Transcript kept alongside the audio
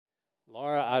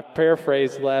Laura, I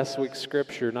paraphrased last week's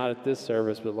scripture, not at this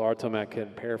service, but Laura told me I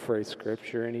couldn't paraphrase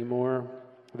scripture anymore,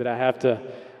 that I have to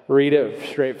read it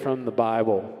straight from the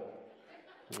Bible.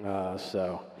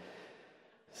 So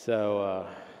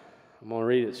I'm going to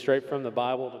read it straight from the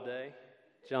Bible today.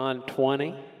 John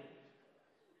 20.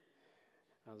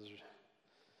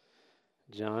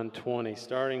 John 20,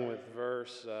 starting with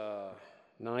verse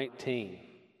 19,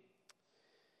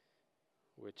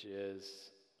 which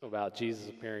is about Jesus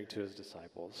appearing to his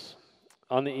disciples.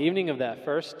 On the evening of that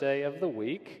first day of the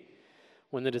week,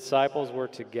 when the disciples were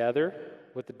together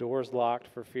with the doors locked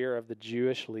for fear of the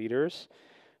Jewish leaders,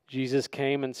 Jesus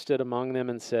came and stood among them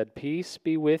and said, "Peace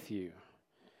be with you."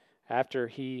 After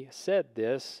he said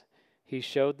this, he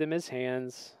showed them his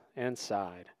hands and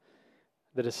side.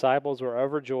 The disciples were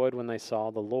overjoyed when they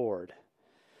saw the Lord.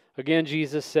 Again,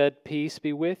 Jesus said, "Peace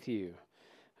be with you.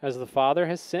 As the Father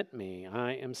has sent me,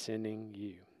 I am sending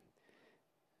you."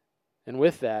 And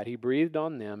with that, he breathed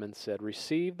on them and said,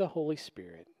 "Receive the Holy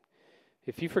Spirit.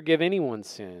 If you forgive anyone's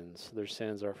sins, their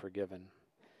sins are forgiven.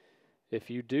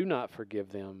 If you do not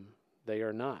forgive them, they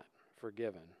are not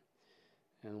forgiven."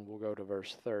 And we'll go to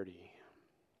verse 30.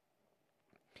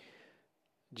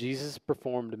 Jesus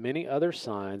performed many other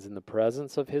signs in the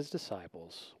presence of his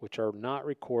disciples, which are not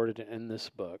recorded in this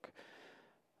book.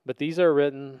 But these are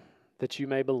written that you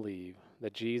may believe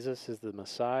that Jesus is the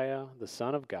Messiah, the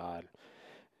Son of God,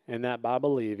 and that by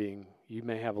believing you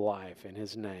may have life in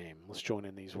his name. Let's join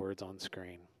in these words on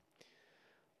screen.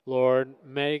 Lord,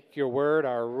 make your word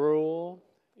our rule,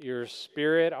 your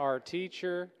spirit our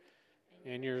teacher,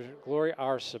 and your glory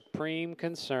our supreme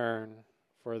concern,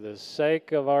 for the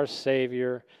sake of our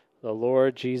Savior, the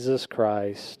Lord Jesus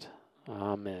Christ.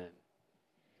 Amen.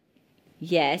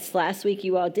 Yes, last week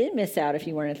you all did miss out if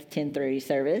you weren't at the 10:30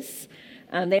 service.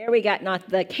 There we got not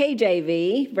the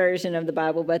KJV version of the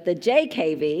Bible, but the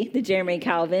JKV, the Jeremy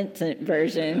Kyle Vincent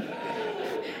version.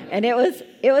 And it was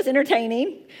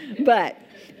entertaining. But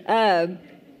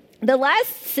the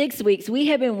last 6 weeks, we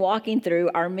have been walking through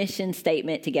our mission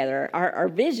statement together, our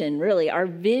vision, really, our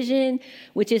vision,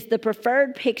 which is the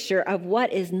preferred picture of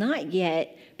what is not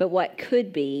yet, but what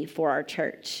could be for our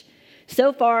church.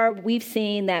 So far, we've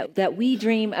seen that we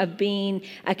dream of being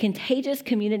a contagious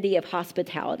community of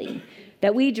hospitality,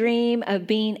 that we dream of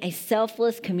being a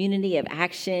selfless community of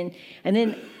action. And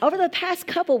then over the past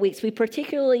couple weeks, we've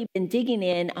particularly been digging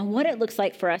in on what it looks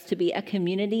like for us to be a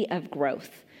community of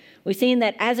growth. We've seen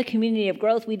that as a community of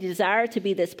growth, we desire to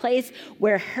be this place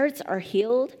where hurts are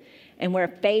healed and where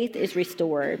faith is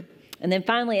restored. And then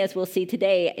finally, as we'll see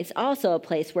today, it's also a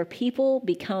place where people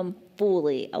become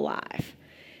fully alive.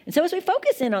 And so as we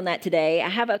focus in on that today, I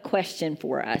have a question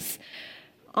for us.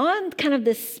 On kind of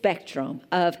this spectrum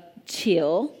of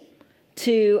chill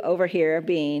to over here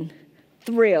being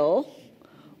thrill,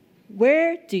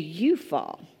 where do you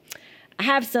fall? I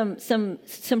have some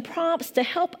prompts to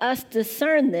help us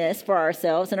discern this for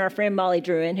ourselves, and our friend Molly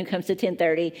Druin, who comes to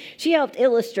 10:30, she helped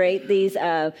illustrate these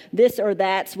this or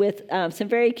that's with some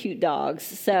very cute dogs.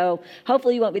 So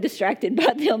hopefully you won't be distracted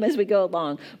by them as we go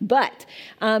along. But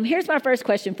here's my first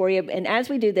question for you, and as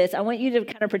we do this, I want you to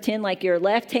kind of pretend like your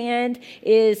left hand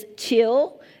is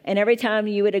chill. And every time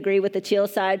you would agree with the chill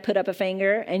side, put up a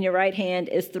finger, and your right hand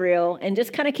is thrill. And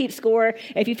just kind of keep score.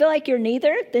 If you feel like you're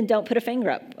neither, then don't put a finger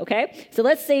up, okay? So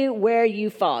let's see where you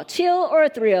fall. Chill or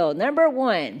thrill? Number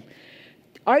one,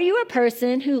 are you a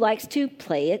person who likes to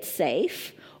play it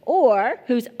safe or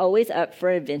who's always up for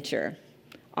adventure?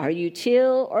 Are you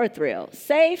chill or thrill?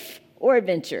 Safe or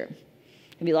adventure?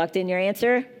 Have you locked in your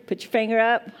answer? Put your finger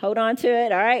up. Hold on to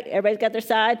it. All right, everybody's got their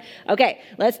side. Okay,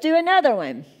 let's do another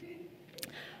one.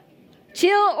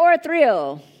 Chill or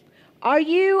thrill? Are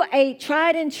you a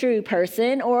tried and true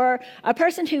person or a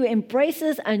person who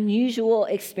embraces unusual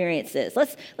experiences?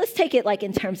 Let's take it like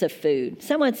in terms of food.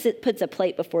 Someone puts a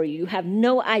plate before you. You have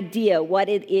no idea what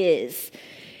it is.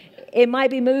 It might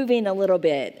be moving a little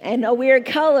bit and a weird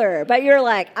color, but you're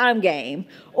like, I'm game.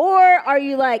 Or are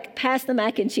you like, pass the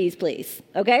mac and cheese, please?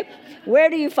 Okay? Where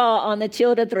do you fall on the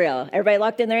chill to thrill? Everybody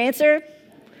locked in their answer?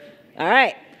 All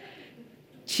right.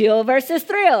 Chill versus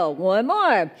thrill. One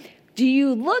more. Do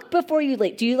you look before you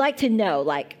leap? Do you like to know,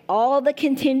 like, all the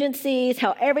contingencies,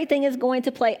 how everything is going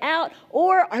to play out?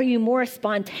 Or are you more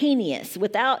spontaneous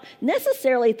without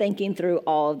necessarily thinking through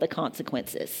all of the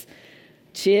consequences?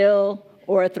 Chill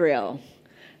or thrill?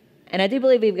 And I do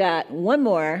believe we've got one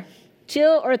more.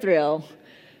 Chill or thrill?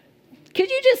 Could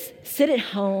you just sit at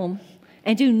home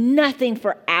and do nothing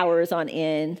for hours on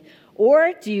end?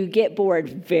 Or do you get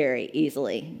bored very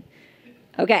easily?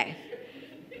 Okay.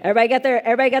 Everybody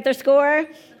got their score?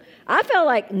 I felt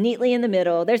like neatly in the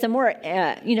middle. There's a more,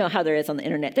 you know how there is on the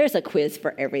internet. There's a quiz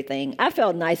for everything. I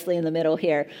felt nicely in the middle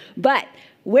here. But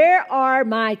where are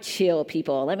my chill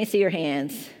people? Let me see your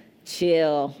hands.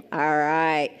 Chill. All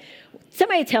right.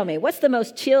 Somebody tell me, what's the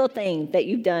most chill thing that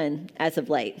you've done as of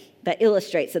late that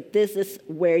illustrates that this is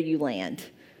where you land?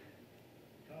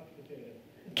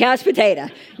 Couch potato.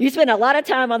 You spent a lot of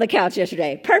time on the couch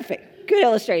yesterday. Perfect. Good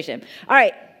illustration. All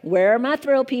right. Where are my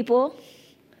thrill people?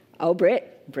 Oh, Britt,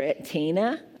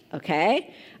 Tina.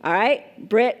 Okay. All right.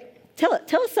 Britt, tell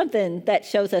us something that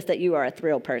shows us that you are a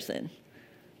thrill person.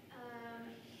 I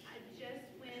just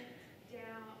went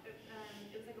down,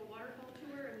 it was like a waterfall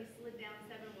tour, and we slid down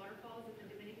 7 waterfalls in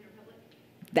the Dominican Republic.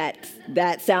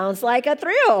 That sounds like a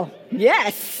thrill.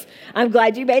 Yes. I'm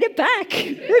glad you made it back.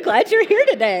 We're glad you're here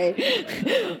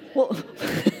today. Well,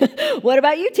 what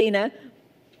about you, Tina?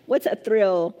 What's a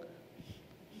thrill?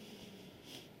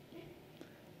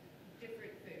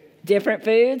 Different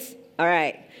foods? All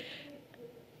right.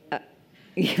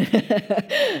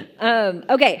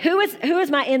 Okay, who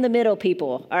is my in the middle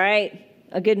people? All right.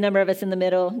 A good number of us in the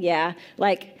middle. Yeah.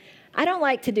 Like, I don't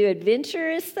like to do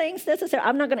adventurous things necessarily.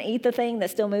 I'm not going to eat the thing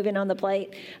that's still moving on the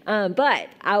plate. But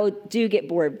I do get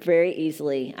bored very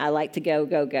easily. I like to go,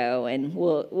 and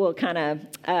we'll kind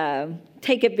of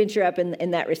take adventure up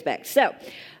in that respect. So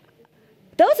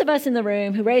those of us in the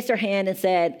room who raised our hand and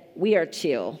said, we are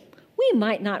chill, we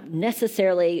might not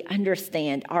necessarily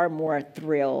understand our more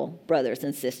thrill brothers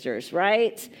and sisters,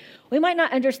 right? We might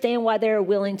not understand why they're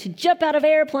willing to jump out of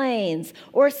airplanes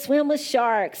or swim with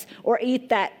sharks or eat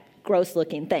that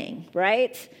gross-looking thing,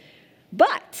 right?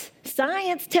 But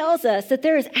science tells us that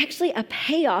there is actually a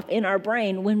payoff in our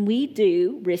brain when we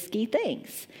do risky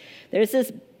things. There's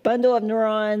this bundle of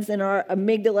neurons in our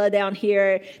amygdala down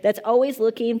here that's always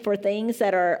looking for things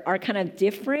that are kind of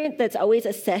different, that's always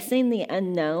assessing the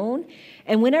unknown.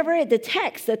 And whenever it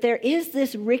detects that there is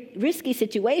this risky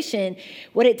situation,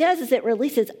 what it does is it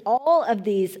releases all of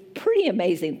these pretty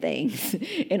amazing things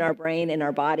in our brain, in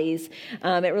our bodies.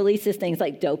 It releases things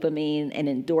like dopamine and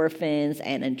endorphins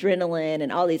and adrenaline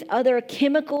and all these other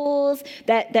chemicals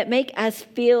that make us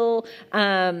feel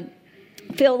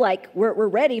like we're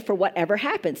ready for whatever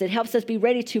happens. It helps us be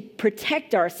ready to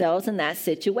protect ourselves in that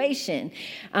situation.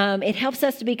 It helps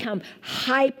us to become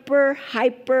hyper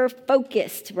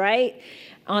focused, right,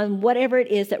 on whatever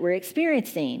it is that we're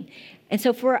experiencing. And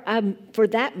so for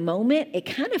that moment, it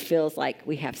kind of feels like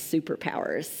we have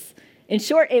superpowers. In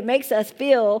short, it makes us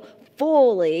feel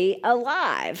fully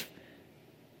alive.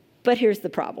 But here's the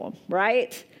problem,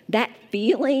 right? That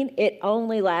feeling, it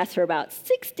only lasts for about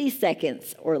 60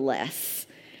 seconds or less.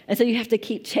 And so you have to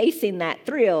keep chasing that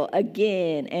thrill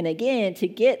again and again to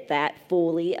get that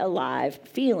fully alive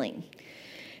feeling.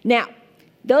 Now,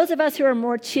 those of us who are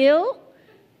more chill,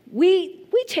 we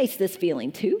chase this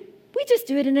feeling too. We just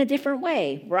do it in a different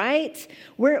way, right?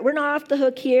 We're not off the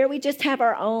hook here. We just have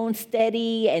our own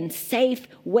steady and safe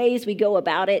ways we go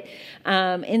about it.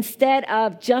 Instead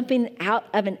of jumping out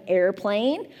of an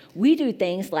airplane, we do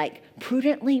things like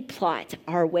prudently plot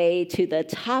our way to the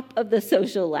top of the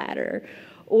social ladder.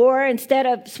 Or instead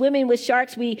of swimming with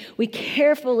sharks, we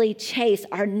carefully chase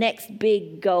our next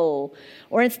big goal.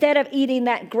 Or instead of eating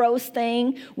that gross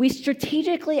thing, we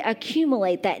strategically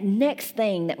accumulate that next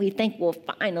thing that we think will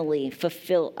finally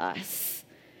fulfill us.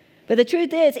 But the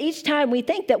truth is, each time we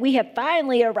think that we have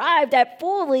finally arrived at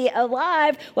fully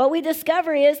alive, what we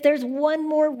discover is there's one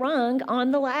more rung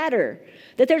on the ladder,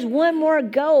 that there's one more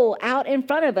goal out in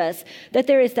front of us, that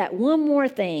there is that one more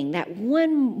thing, that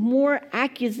one more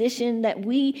acquisition that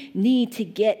we need to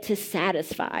get to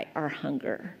satisfy our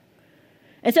hunger.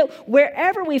 And so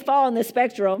wherever we fall on the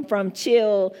spectrum from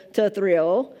chill to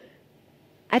thrill,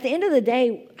 at the end of the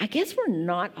day, I guess we're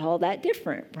not all that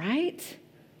different, right?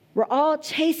 We're all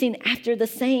chasing after the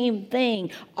same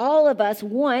thing. All of us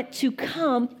want to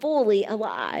come fully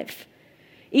alive.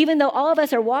 Even though all of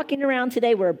us are walking around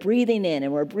today, we're breathing in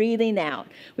and we're breathing out.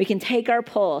 We can take our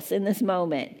pulse in this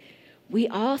moment. We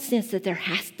all sense that there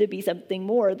has to be something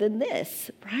more than this,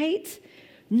 right?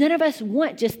 None of us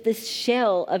want just this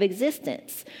shell of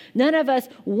existence. None of us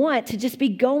want to just be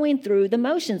going through the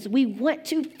motions. We want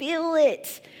to feel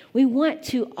it. We want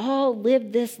to all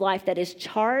live this life that is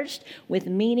charged with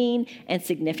meaning and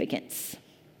significance.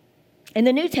 In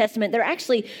the New Testament, there are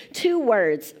actually 2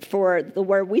 words for the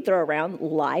word we throw around,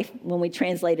 life, when we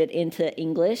translate it into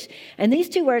English. And these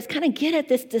 2 words kind of get at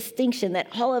this distinction that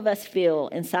all of us feel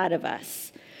inside of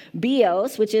us.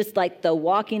 Bios, which is like the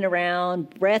walking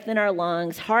around, breath in our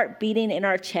lungs, heart beating in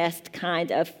our chest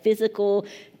kind of physical,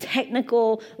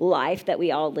 technical life that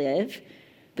we all live.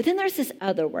 But then there's this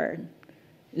other word,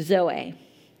 Zoe.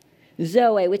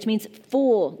 Zoe, which means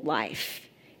full life.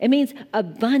 It means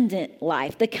abundant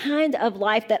life, the kind of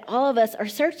life that all of us are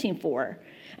searching for.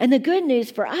 And the good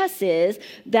news for us is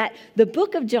that the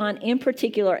book of John in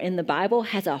particular in the Bible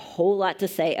has a whole lot to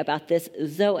say about this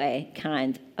Zoe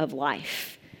kind of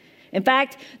life. In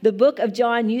fact, the book of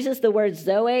John uses the word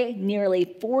Zoe nearly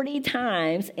 40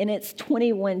 times in its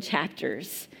 21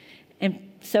 chapters.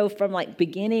 And so from like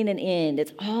beginning and end,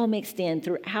 it's all mixed in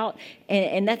throughout.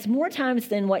 And that's more times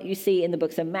than what you see in the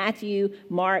books of Matthew,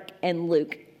 Mark, and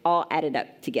Luke, all added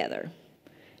up together.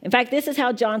 In fact, this is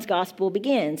how John's gospel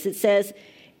begins. It says,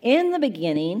 "In the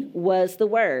beginning was the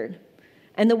Word,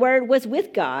 and the Word was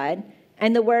with God,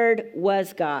 and the Word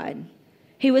was God.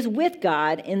 He was with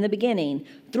God in the beginning.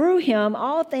 Through him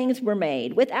all things were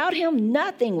made. Without him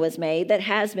nothing was made that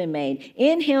has been made.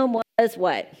 In him was"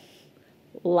 what?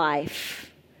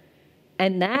 Life.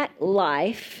 And that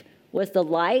life was the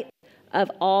light of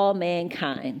all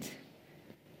mankind.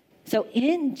 So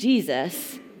in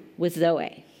Jesus was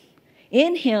Zoe.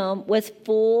 In him was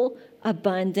full,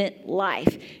 abundant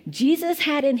life. Jesus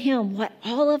had in him what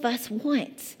all of us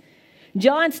want.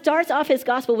 John starts off his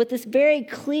gospel with this very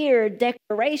clear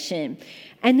declaration.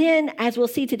 And then, as we'll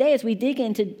see today, as we dig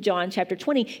into John chapter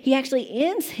 20, he actually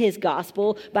ends his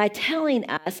gospel by telling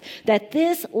us that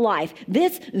this life,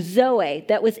 this Zoe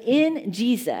that was in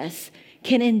Jesus,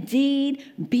 can indeed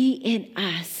be in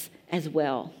us as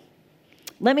well.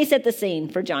 Let me set the scene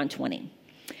for John 20.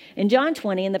 In John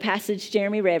 20, in the passage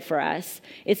Jeremy read for us,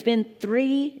 it's been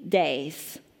 3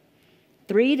 days.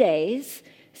 3 days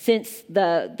since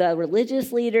the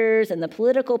religious leaders and the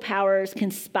political powers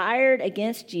conspired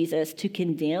against Jesus to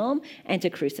condemn and to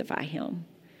crucify him.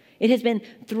 It has been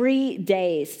 3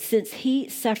 days since he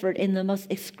suffered in the most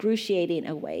excruciating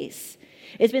of ways.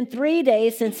 It's been 3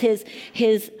 days since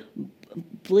his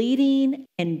bleeding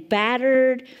and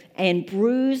battered and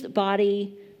bruised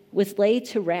body was laid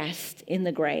to rest in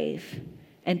the grave.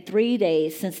 And 3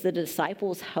 days since the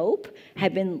disciples' hope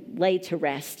had been laid to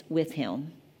rest with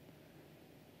him.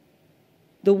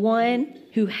 The one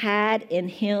who had in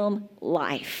him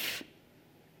life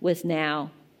was now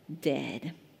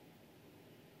dead.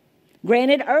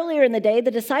 Granted, earlier in the day, the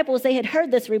disciples, they had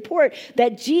heard this report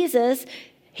that Jesus,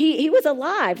 he was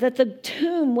alive, that the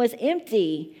tomb was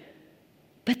empty.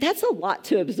 But that's a lot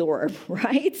to absorb,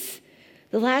 right?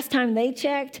 The last time they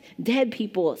checked, dead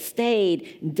people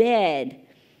stayed dead.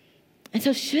 And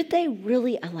so should they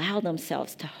really allow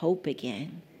themselves to hope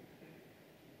again?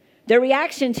 Their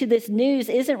reaction to this news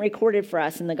isn't recorded for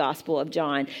us in the Gospel of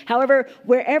John. However,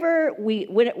 wherever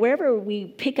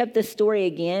we pick up this story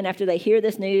again after they hear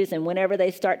this news and whenever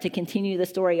they start to continue the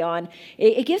story on,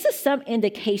 it gives us some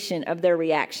indication of their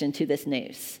reaction to this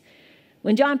news.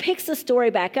 When John picks the story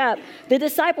back up, the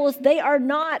disciples, they are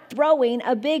not throwing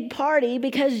a big party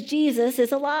because Jesus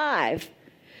is alive.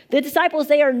 The disciples,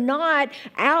 they are not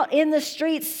out in the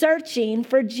streets searching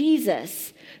for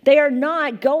Jesus. They are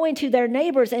not going to their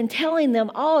neighbors and telling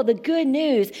them all the good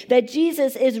news that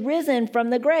Jesus is risen from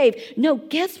the grave. No,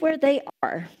 guess where they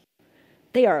are?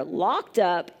 They are locked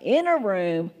up in a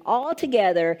room all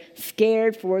together,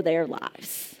 scared for their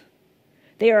lives.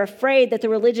 They are afraid that the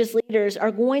religious leaders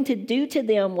are going to do to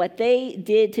them what they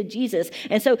did to Jesus.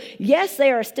 And so, yes,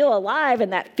 they are still alive in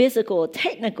that physical,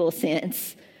 technical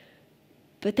sense,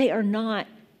 but they are not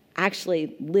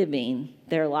actually living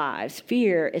their lives.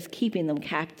 Fear is keeping them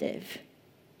captive.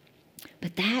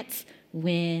 But that's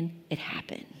when it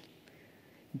happened.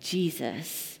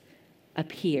 Jesus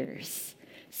appears.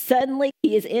 Suddenly,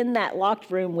 he is in that locked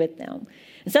room with them.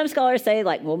 And some scholars say,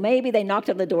 well, maybe they knocked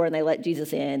on the door and they let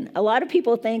Jesus in. A lot of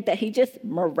people think that he just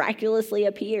miraculously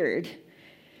appeared.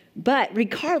 But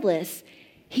regardless,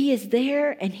 he is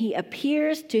there and he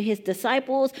appears to his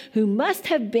disciples who must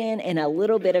have been in a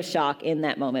little bit of shock in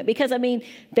that moment. Because,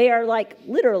 they are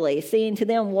literally seeing to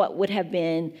them what would have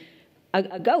been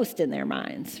a ghost in their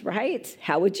minds, right?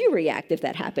 How would you react if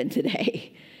that happened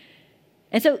today?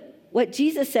 And so what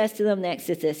Jesus says to them next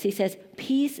is this. He says,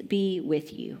 "Peace be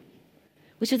with you,"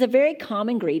 which is a very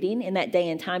common greeting in that day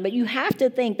and time. But you have to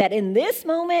think that in this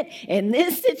moment, in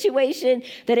this situation,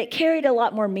 that it carried a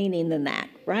lot more meaning than that,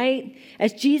 right?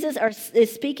 As Jesus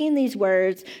is speaking these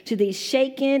words to these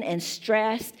shaken and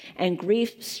stressed and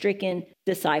grief-stricken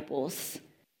disciples,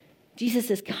 Jesus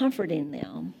is comforting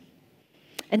them.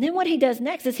 And then what he does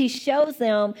next is he shows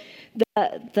them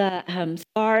the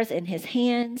scars in his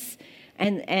hands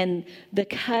and the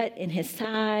cut in his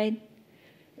side.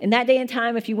 In that day and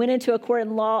time, if you went into a court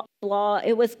of law,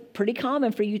 it was pretty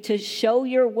common for you to show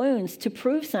your wounds, to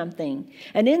prove something.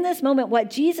 And in this moment, what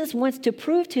Jesus wants to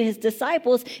prove to his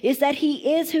disciples is that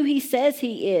he is who he says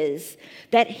he is,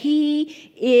 that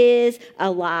he is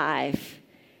alive.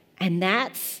 And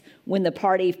that's when the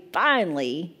party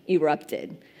finally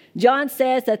erupted. John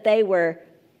says that they were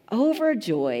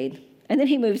overjoyed. And then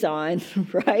he moves on,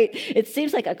 right? It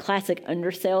seems like a classic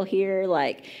undersell here.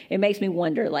 Like, it makes me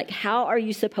wonder, like, how are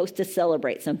you supposed to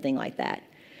celebrate something like that?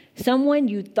 Someone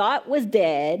you thought was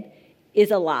dead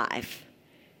is alive.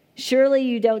 Surely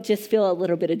you don't just feel a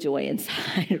little bit of joy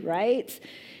inside, right?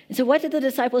 And so what did the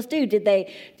disciples do? Did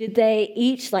they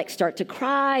each like start to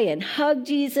cry and hug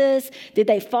Jesus? Did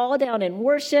they fall down and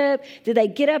worship? Did they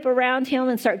get up around him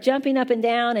and start jumping up and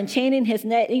down and chanting his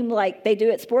name like they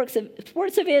do at sports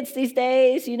events these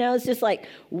days? You know, it's just like,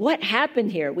 what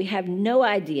happened here? We have no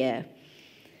idea.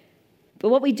 But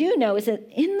what we do know is that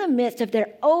in the midst of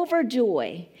their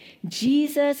overjoy,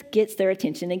 Jesus gets their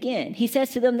attention again. He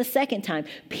says to them the second time,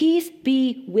 "Peace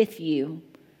be with you."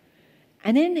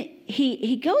 And then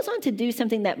he goes on to do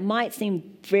something that might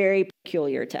seem very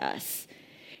peculiar to us.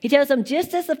 He tells them,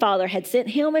 just as the Father had sent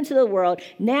him into the world,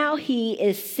 now he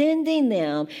is sending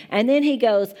them. And then he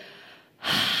goes,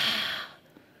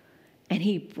 and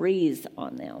he breathes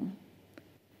on them.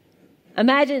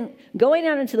 Imagine going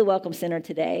out into the Welcome Center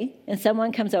today, and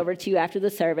someone comes over to you after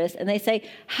the service, and they say,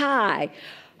 "Hi."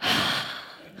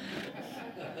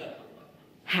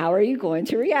 How are you going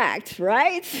to react,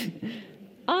 right?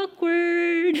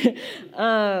 Awkward.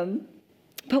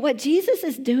 But what Jesus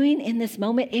is doing in this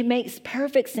moment, it makes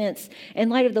perfect sense in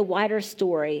light of the wider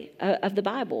story of the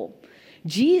Bible.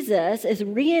 Jesus is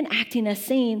reenacting a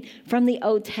scene from the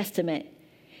Old Testament.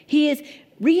 He is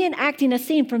reenacting a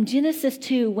scene from Genesis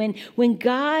 2 when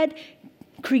God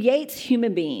creates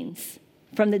human beings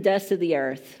from the dust of the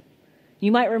earth.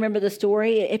 You might remember the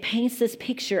story. It paints this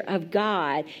picture of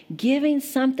God giving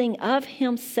something of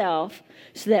himself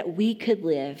so that we could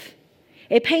live.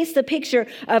 It paints the picture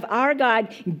of our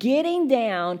God getting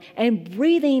down and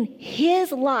breathing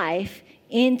his life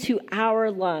into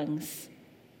our lungs.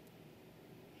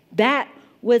 That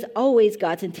was always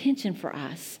God's intention for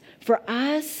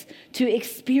us to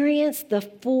experience the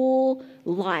full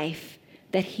life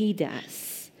that he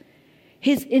does.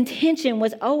 His intention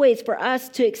was always for us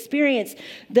to experience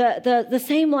the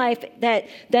same life that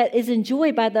is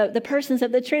enjoyed by the persons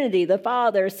of the Trinity, the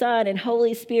Father, Son, and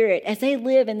Holy Spirit, as they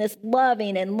live in this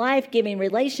loving and life-giving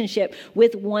relationship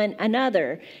with one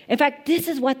another. In fact, this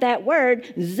is what that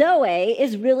word, Zoe,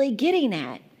 is really getting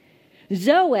at.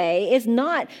 Zoe is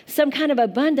not some kind of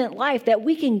abundant life that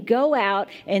we can go out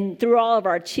and through all of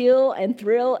our chill and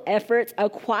thrill efforts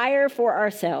acquire for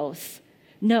ourselves.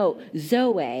 No,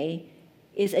 Zoe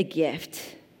is a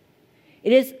gift.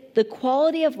 It is the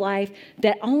quality of life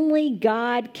that only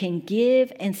God can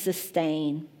give and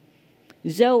sustain.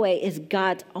 Zoe is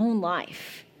God's own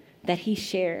life that he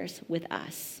shares with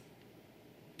us.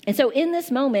 And so in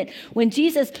this moment, when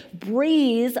Jesus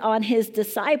breathes on his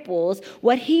disciples,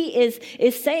 what he is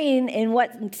saying in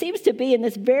what seems to be in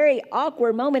this very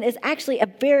awkward moment is actually a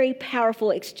very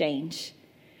powerful exchange.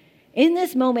 In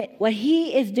this moment, what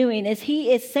he is doing is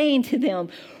he is saying to them,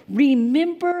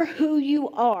 remember who you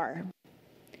are.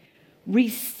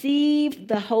 Receive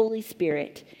the Holy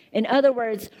Spirit. In other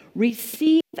words,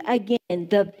 receive again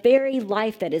the very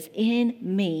life that is in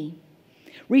me.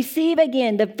 Receive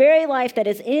again the very life that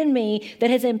is in me that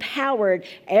has empowered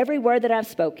every word that I've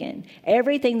spoken,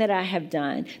 everything that I have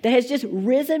done, that has just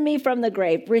risen me from the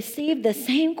grave. Receive the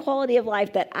same quality of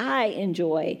life that I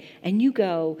enjoy, and you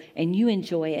go and you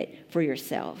enjoy it for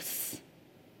yourselves.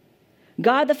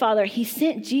 God the Father, he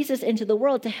sent Jesus into the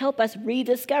world to help us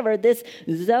rediscover this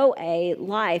Zoe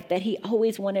life that he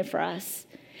always wanted for us.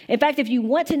 In fact, if you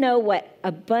want to know what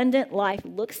abundant life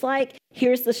looks like,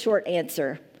 here's the short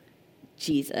answer.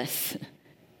 Jesus.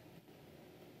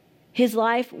 His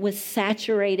life was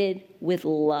saturated with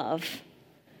love,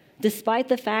 despite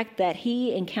the fact that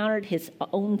he encountered his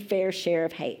own fair share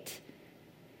of hate.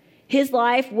 His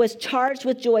life was charged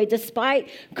with joy, despite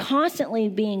constantly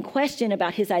being questioned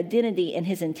about his identity and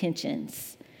his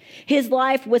intentions. His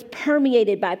life was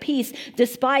permeated by peace,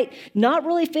 despite not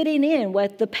really fitting in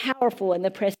with the powerful and the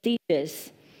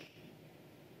prestigious.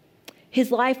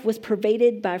 His life was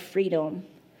pervaded by freedom,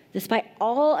 despite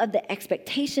all of the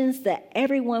expectations that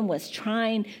everyone was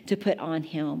trying to put on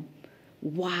him.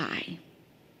 Why?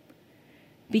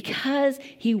 Because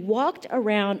he walked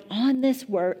around on this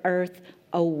earth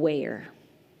aware.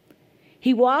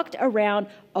 He walked around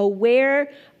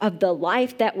aware of the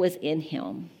life that was in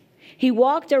him. He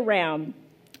walked around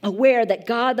aware that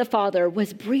God the Father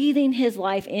was breathing his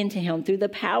life into him through the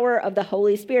power of the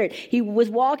Holy Spirit. He was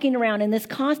walking around in this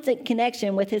constant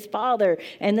connection with his Father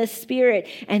and the Spirit.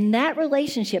 And that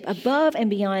relationship above and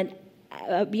beyond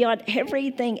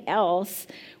everything else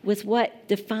was what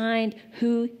defined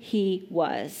who he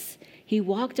was. He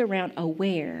walked around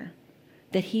aware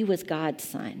that he was God's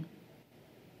son.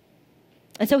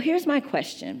 And so here's my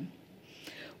question.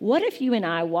 What if you and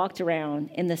I walked around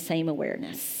in the same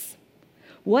awareness?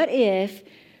 What if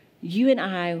you and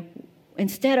I,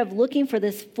 instead of looking for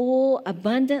this full,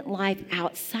 abundant life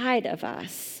outside of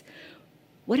us,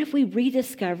 what if we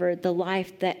rediscovered the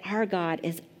life that our God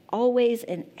is always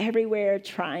and everywhere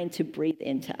trying to breathe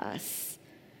into us?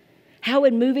 How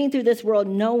would moving through this world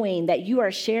knowing that you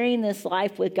are sharing this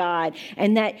life with God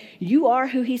and that you are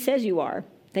who he says you are,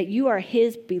 that you are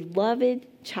his beloved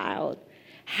child,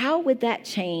 how would that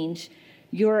change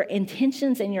your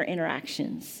intentions and your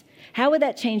interactions? How would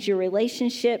that change your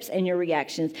relationships and your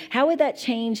reactions? How would that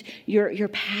change your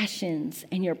passions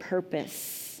and your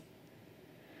purpose?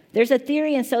 There's a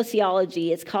theory in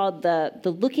sociology. It's called the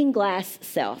looking glass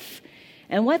self.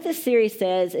 And what this theory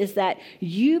says is that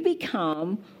you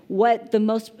become what the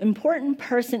most important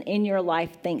person in your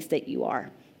life thinks that you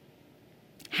are.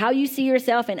 How you see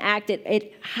yourself and act,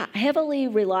 it heavily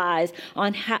relies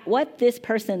on what this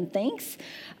person thinks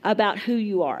about who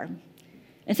you are.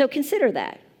 And so consider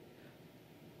that.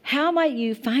 How might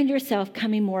you find yourself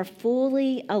coming more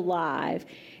fully alive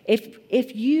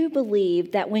if you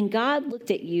believed that when God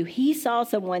looked at you, he saw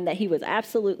someone that he was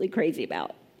absolutely crazy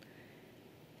about?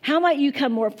 How might you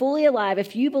come more fully alive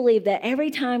if you believe that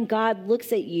every time God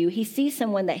looks at you, he sees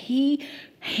someone that he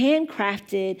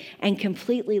handcrafted and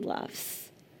completely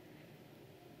loves?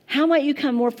 How might you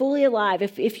come more fully alive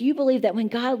if you believe that when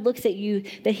God looks at you,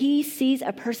 that he sees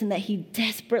a person that he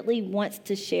desperately wants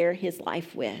to share his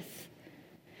life with?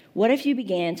 What if you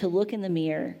began to look in the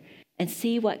mirror and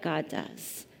see what God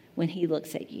does when he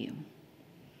looks at you?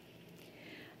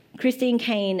 Christine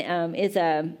Caine is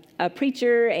a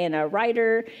preacher and a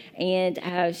writer,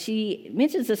 and she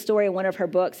mentions a story in one of her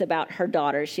books about her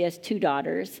daughters. She has 2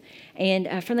 daughters,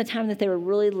 and from the time that they were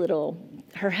really little,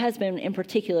 her husband in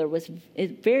particular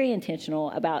is very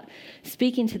intentional about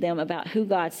speaking to them about who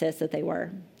God says that they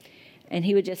were. And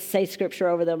he would just say scripture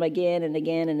over them again and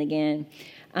again and again.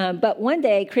 But one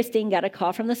day, Christine got a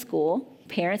call from the school.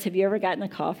 Parents, have you ever gotten a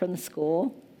call from the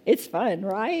school? It's fun,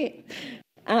 right?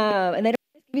 And they don't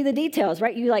give you the details,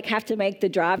 right? You have to make the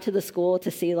drive to the school to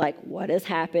see what has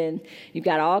happened. You've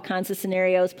got all kinds of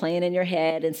scenarios playing in your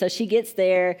head. And so she gets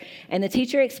there, and the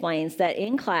teacher explains that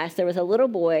in class there was a little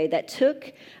boy that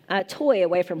took a toy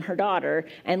away from her daughter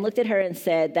and looked at her and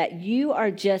said that you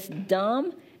are just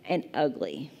dumb and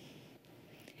ugly.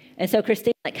 And so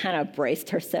Christine kind of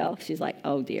braced herself. She's like,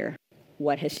 oh dear,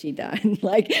 what has she done?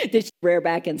 Did she rear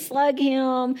back and slug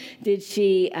him? Did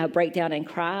she break down and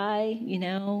cry,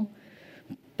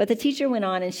 But the teacher went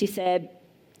on and she said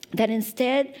that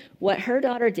instead what her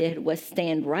daughter did was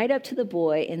stand right up to the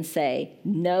boy and say,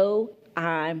 no,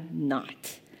 I'm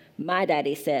not. My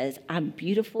daddy says I'm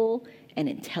beautiful and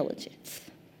intelligent.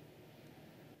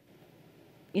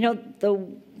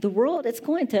 The world, it's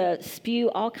going to spew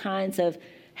all kinds of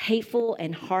hateful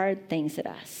and hard things at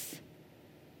us.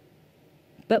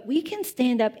 But we can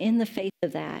stand up in the face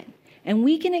of that, and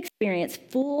we can experience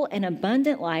full and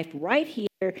abundant life right here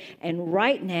and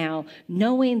right now,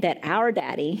 knowing that our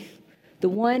daddy, the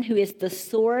one who is the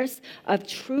source of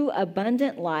true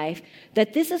abundant life,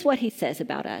 that this is what he says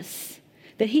about us,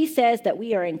 that he says that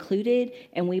we are included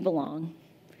and we belong.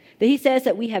 That he says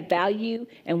that we have value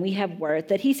and we have worth.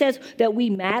 That he says that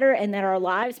we matter and that our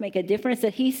lives make a difference.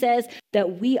 That he says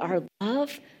that we are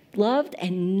loved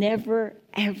and never,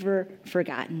 ever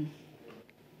forgotten.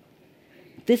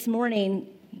 This morning,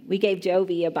 we gave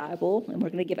Jovi a Bible, and we're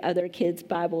going to give other kids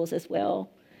Bibles as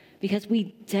well, because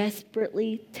we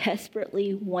desperately,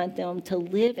 desperately want them to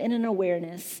live in an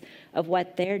awareness of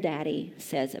what their daddy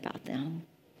says about them.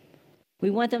 We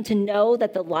want them to know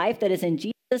that the life that is in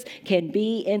Jesus can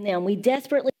be in them. We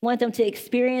desperately want them to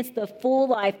experience the full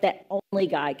life that only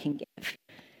God can give.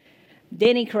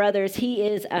 Danny Carruthers, he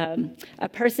is a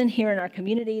person here in our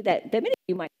community that many of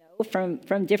you might know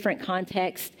from different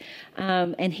contexts.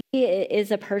 And he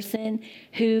is a person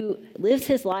who lives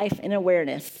his life in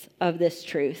awareness of this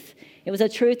truth. It was a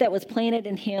truth that was planted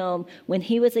in him when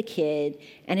he was a kid,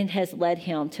 and it has led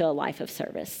him to a life of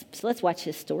service. So let's watch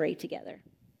his story together.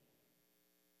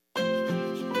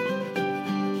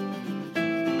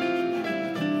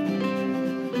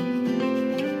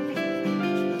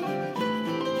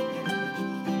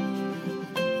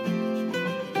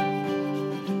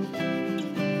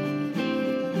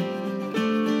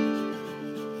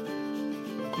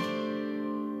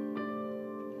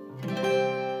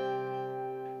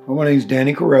 Well, my name is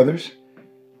Danny Carruthers,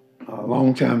 a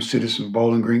longtime citizen of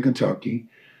Bowling Green, Kentucky.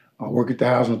 I work at the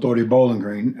Housing Authority of Bowling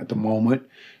Green at the moment.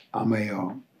 I'm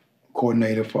a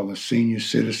coordinator for the senior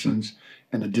citizens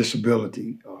and the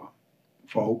disability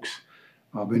folks.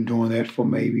 I've been doing that for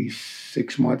maybe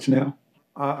 6 months now.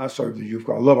 I serve the youth.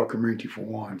 I love our community for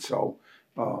one. So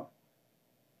uh,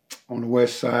 on the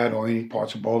west side or any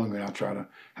parts of Bowling Green, I try to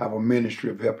have a ministry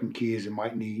of helping kids that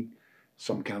might need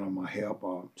some kind of my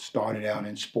help. Started out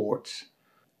in sports.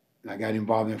 I got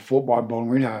involved in football at Bowling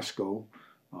Green High School,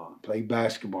 played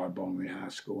basketball at Bowling Green High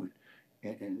School,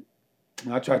 and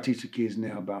I try to teach the kids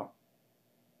now about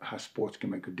how sports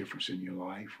can make a difference in your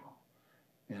life.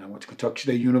 And I went to Kentucky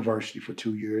State University for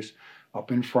 2 years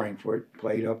up in Frankfort,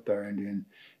 played up there, and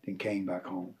then came back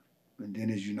home. And then,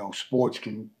 as you know, sports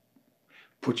can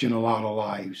put you in a lot of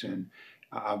lives, and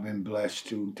I've been blessed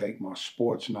to take my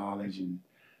sports knowledge and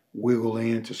wiggle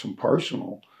into some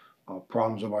personal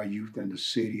problems of our youth in the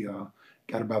city.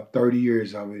 Got about 30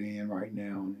 years of it in right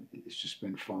now, and it's just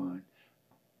been fun.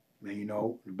 And you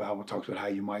know, the Bible talks about how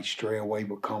you might stray away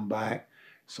but come back.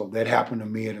 So that happened to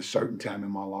me at a certain time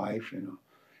in my life, and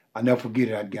I never forget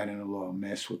it. I got in a little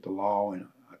mess with the law, and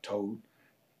I told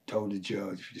the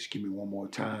judge, if you just give me one more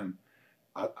time.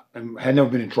 I had never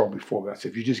been in trouble before, but I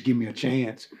said, if you just give me a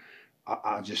chance,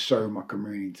 I'll just serve my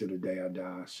community to the day I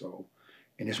die. So,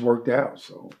 and it's worked out.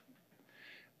 So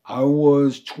I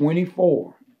was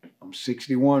 24. I'm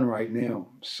 61 right now.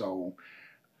 So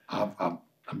I'm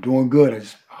doing good.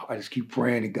 I just keep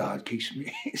praying that God keeps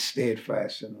me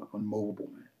steadfast and unmovable,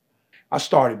 man. I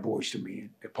started Boys to Men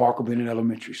at Parker Bennett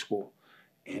Elementary School,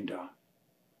 and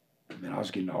man, I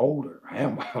was getting older.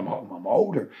 I'm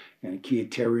older, and a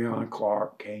kid, Terrion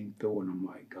Clark, came through, and I'm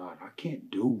like, God, I can't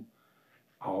do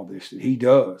all this that he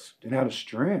does. Didn't have the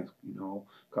strength, you know,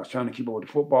 because trying to keep up with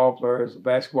the football players, the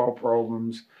basketball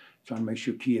programs, trying to make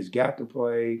sure kids got to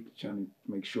play, trying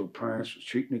to make sure parents was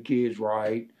treating the kids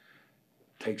right,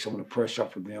 take some of the pressure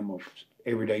off of them of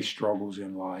everyday struggles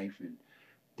in life. And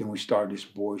then we started this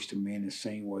Boys to Men and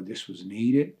seeing where this was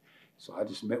needed. So I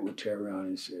just met with Terrion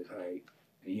and said, hey,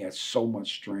 and he had so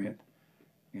much strength,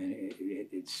 and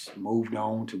it's moved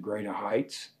on to greater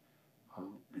heights.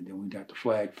 And then we got the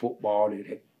flag football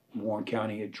that Warren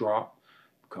County had dropped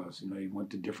because, you know, they went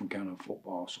to different kind of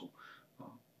football. So,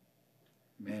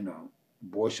 man,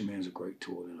 Boys to Men is a great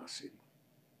tool in our city.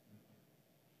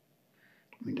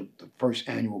 I mean, the first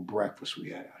annual breakfast we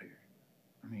had out here.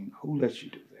 I mean, who lets you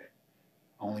do that?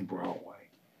 Only Broadway.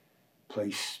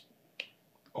 Place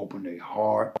opened their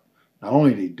heart. Not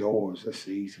only their doors, that's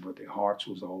easy, but their hearts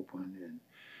was open. And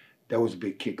that was a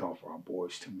big kickoff for our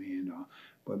Boys to Men.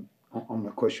 But on the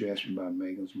question you asked me about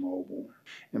Megan's Mobile,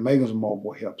 and Megan's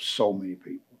Mobile helps so many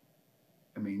people.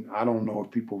 I mean, I don't know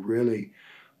if people really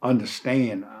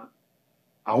understand.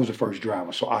 I was the first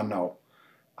driver, so I know.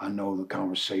 I know the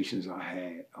conversations I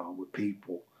had with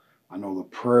people. I know the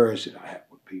prayers that I had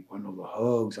with people. I know the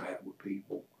hugs I had with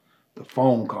people, the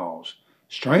phone calls,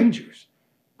 strangers.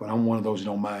 But I'm one of those that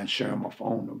don't mind sharing my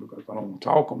phone number because if I don't want to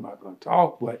talk, I'm not going to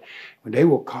talk. But when they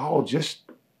will call, just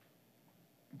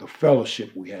the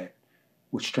fellowship we had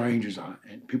with strangers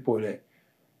and people that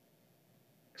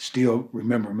still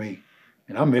remember me.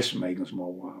 And I miss Megan's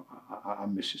Mobile. I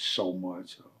miss it so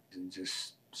much. And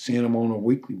just seeing them on a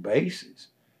weekly basis.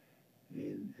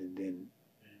 And then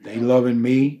they loving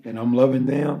me and I'm loving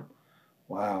them.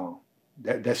 Wow,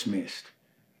 that's missed.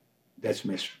 That's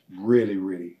missed. Really,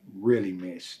 really, really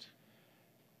missed.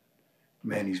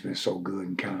 Man, he's been so good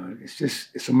and kind.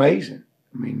 It's amazing.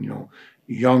 I mean, you know,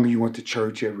 younger, you went to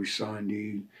church every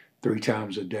Sunday, 3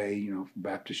 times a day, you know,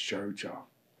 Baptist church.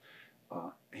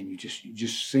 And you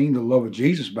just seen the love of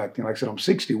Jesus back then. Like I said, I'm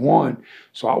 61,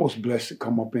 so I was blessed to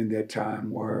come up in that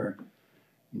time where,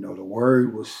 you know, the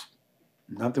word was,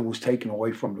 nothing was taken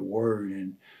away from the word.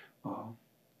 And,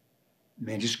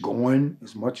 man, just going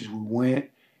as much as we went,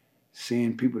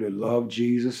 seeing people that love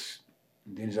Jesus.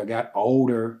 And then as I got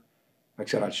older, like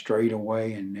I said, I strayed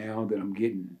away. And now that I'm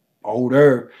getting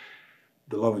older,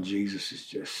 the love of Jesus is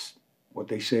just what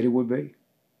they said it would be.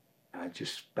 I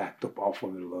just backed up off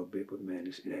of it a little bit, but man,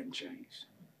 it hadn't changed.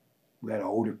 We had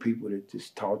older people that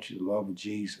just taught you the love of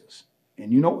Jesus.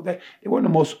 And you know what? They weren't the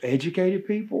most educated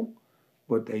people,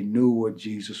 but they knew what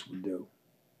Jesus would do.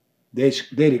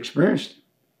 They'd experienced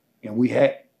it, and we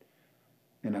had.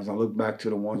 And as I look back to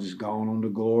the ones that's gone on to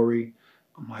glory,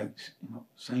 I'm like, you know,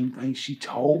 same thing she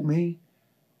told me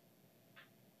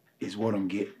is what I'm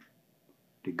getting.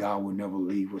 That God would never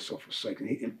leave us or forsake us.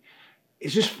 And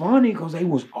it's just funny because they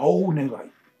was old and they're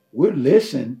like, we'll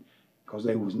listen, because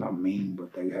they was not mean, but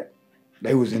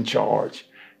they was in charge.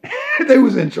 They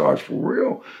was in charge for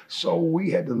real. So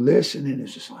we had to listen, and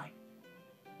it's just like,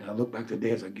 and I look back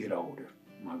today as I get older.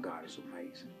 My God is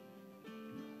amazing.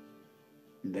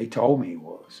 And they told me he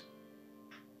was.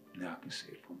 Now I can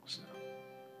see it for myself.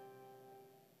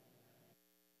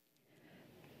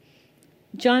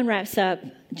 John wraps up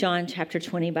John chapter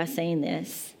 20 by saying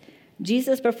this: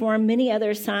 Jesus performed many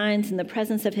other signs in the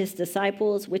presence of his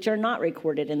disciples, which are not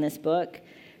recorded in this book,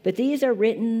 but these are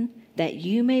written that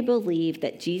you may believe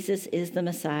that Jesus is the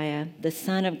Messiah, the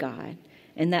Son of God,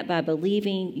 and that by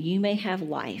believing you may have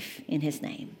life in his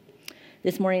name.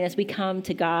 This morning, as we come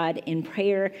to God in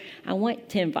prayer, I want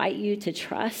to invite you to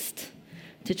trust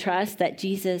that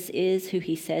Jesus is who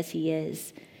he says he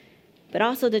is, but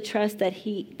also to trust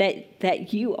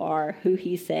that you are who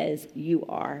he says you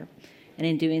are. And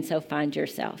in doing so, find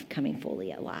yourself coming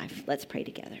fully alive. Let's pray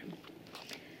together.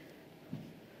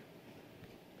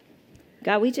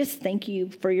 God, we just thank you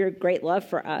for your great love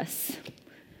for us.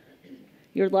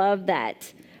 Your love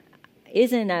that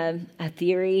isn't a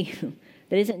theory,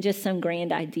 that isn't just some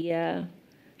grand idea,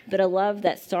 but a love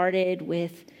that started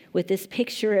with this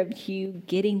picture of you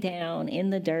getting down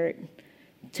in the dirt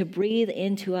to breathe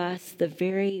into us the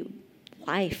very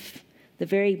life, the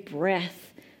very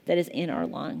breath that is in our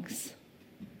lungs.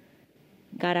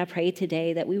 God, I pray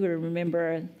today that we would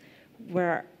remember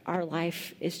where our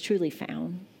life is truly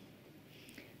found,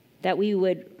 that we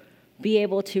would be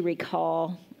able to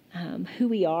recall who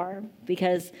we are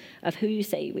because of who you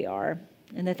say we are,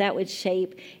 and that would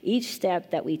shape each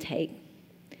step that we take,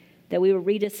 that we will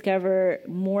rediscover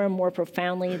more and more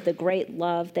profoundly the great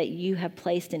love that you have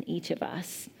placed in each of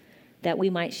us, that we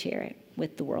might share it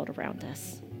with the world around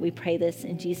us. We pray this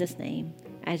in Jesus' name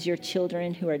as your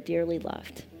children who are dearly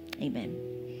loved.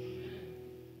 Amen.